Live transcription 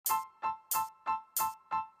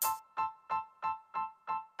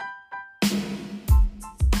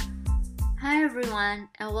everyone,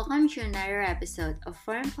 and welcome to another episode of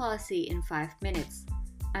Foreign Policy in 5 Minutes.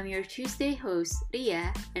 I'm your Tuesday host,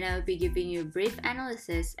 Ria, and I will be giving you a brief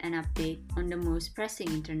analysis and update on the most pressing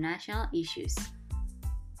international issues.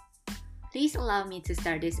 Please allow me to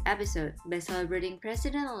start this episode by celebrating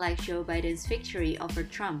President-elect Joe Biden's victory over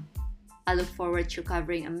Trump. I look forward to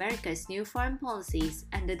covering America's new foreign policies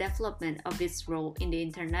and the development of its role in the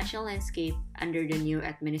international landscape under the new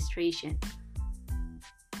administration.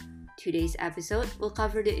 Today's episode will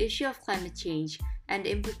cover the issue of climate change and the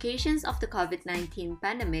implications of the COVID-19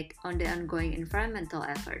 pandemic on the ongoing environmental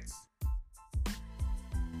efforts.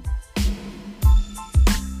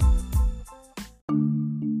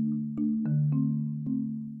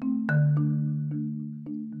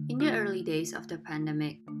 In the early days of the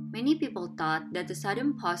pandemic, many people thought that the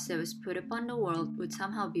sudden pause that was put upon the world would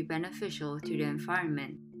somehow be beneficial to the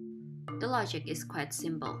environment. The logic is quite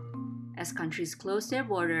simple. As countries close their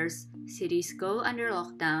borders, cities go under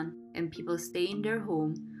lockdown, and people stay in their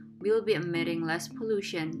home, we will be emitting less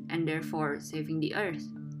pollution and therefore saving the earth.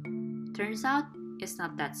 Turns out, it's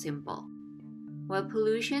not that simple. While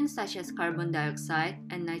pollution such as carbon dioxide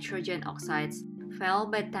and nitrogen oxides fell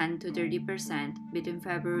by 10 to 30% between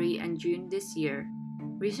February and June this year,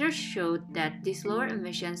 research showed that these lower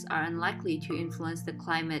emissions are unlikely to influence the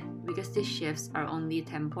climate because these shifts are only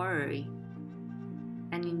temporary.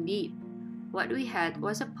 And indeed, what we had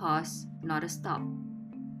was a pause, not a stop.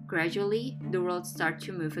 Gradually, the world started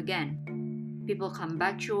to move again. People come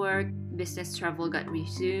back to work, business travel got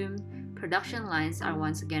resumed, production lines are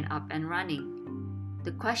once again up and running.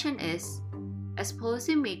 The question is, as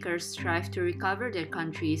policymakers strive to recover their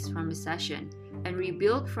countries from recession and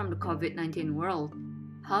rebuild from the COVID-19 world,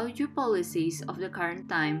 how do policies of the current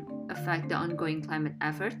time affect the ongoing climate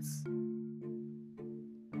efforts?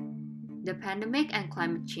 The pandemic and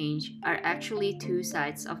climate change are actually two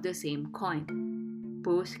sides of the same coin.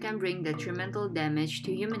 Both can bring detrimental damage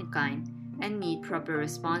to humankind and need proper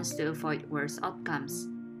response to avoid worse outcomes.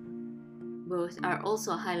 Both are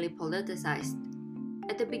also highly politicized.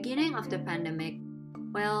 At the beginning of the pandemic,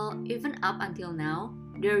 even up until now,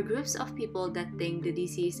 there are groups of people that think the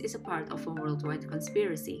disease is a part of a worldwide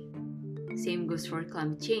conspiracy. Same goes for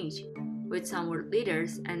climate change, with some world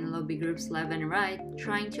leaders and lobby groups left and right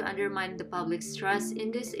trying to undermine the public's trust in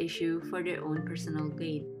this issue for their own personal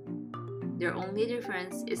gain. Their only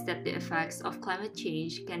difference is that the effects of climate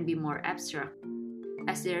change can be more abstract,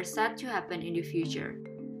 as they are said to happen in the future,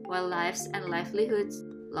 while lives and livelihoods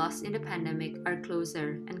lost in the pandemic are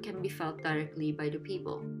closer and can be felt directly by the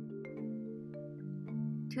people.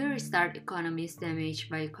 To restart economies damaged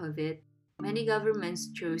by COVID, many governments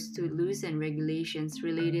chose to loosen regulations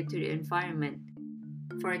related to the environment.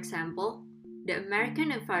 For example, the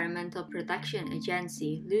American Environmental Protection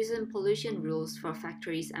Agency loosened pollution rules for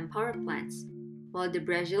factories and power plants, while the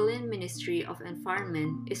Brazilian Ministry of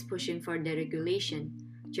Environment is pushing for deregulation,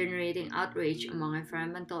 generating outrage among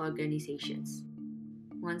environmental organizations.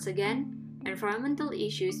 Once again, environmental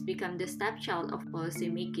issues become the stepchild of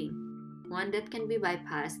policymaking, one that can be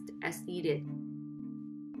bypassed as needed.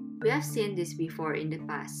 We have seen this before in the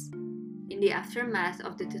past. In the aftermath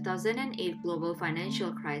of the 2008 global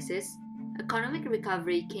financial crisis, economic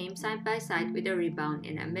recovery came side by side with a rebound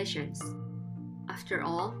in emissions. After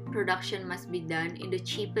all, production must be done in the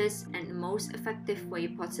cheapest and most effective way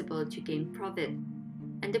possible to gain profit,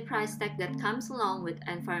 and the price tag that comes along with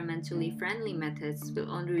environmentally friendly methods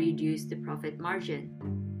will only reduce the profit margin.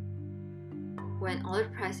 When oil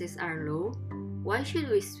prices are low, why should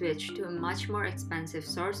we switch to a much more expensive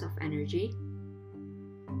source of energy?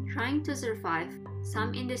 Trying to survive,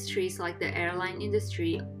 some industries like the airline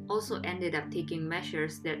industry also ended up taking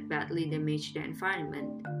measures that badly damage the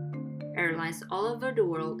environment. Airlines all over the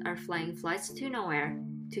world are flying flights to nowhere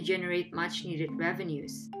to generate much needed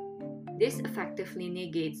revenues. This effectively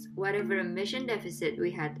negates whatever emission deficit we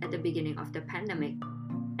had at the beginning of the pandemic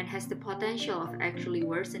and has the potential of actually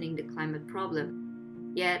worsening the climate problem.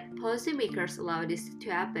 Yet, policymakers allow this to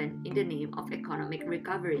happen in the name of economic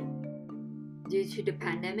recovery. Due to the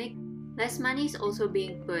pandemic, less money is also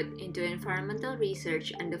being put into environmental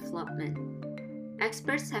research and development.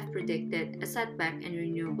 Experts have predicted a setback in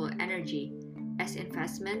renewable energy as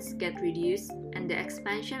investments get reduced and the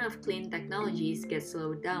expansion of clean technologies gets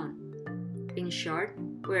slowed down. In short,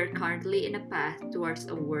 we are currently in a path towards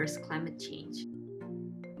a worse climate change.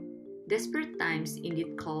 Desperate times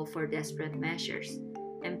indeed call for desperate measures,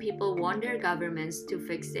 and people want their governments to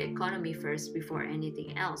fix the economy first before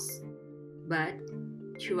anything else. But,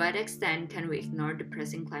 to what extent can we ignore the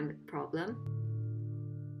pressing climate problem?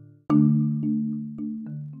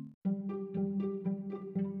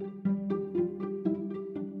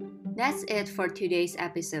 That's it for today's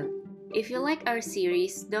episode. If you like our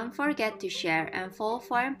series, don't forget to share and follow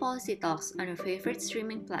Foreign Policy Talks on your favorite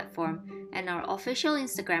streaming platform and our official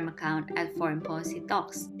Instagram account at Foreign Policy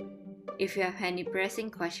Talks. If you have any pressing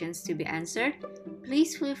questions to be answered,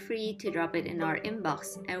 please feel free to drop it in our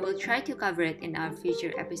inbox and we'll try to cover it in our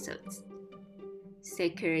future episodes. Stay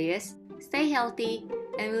curious, stay healthy,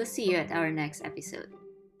 and we'll see you at our next episode.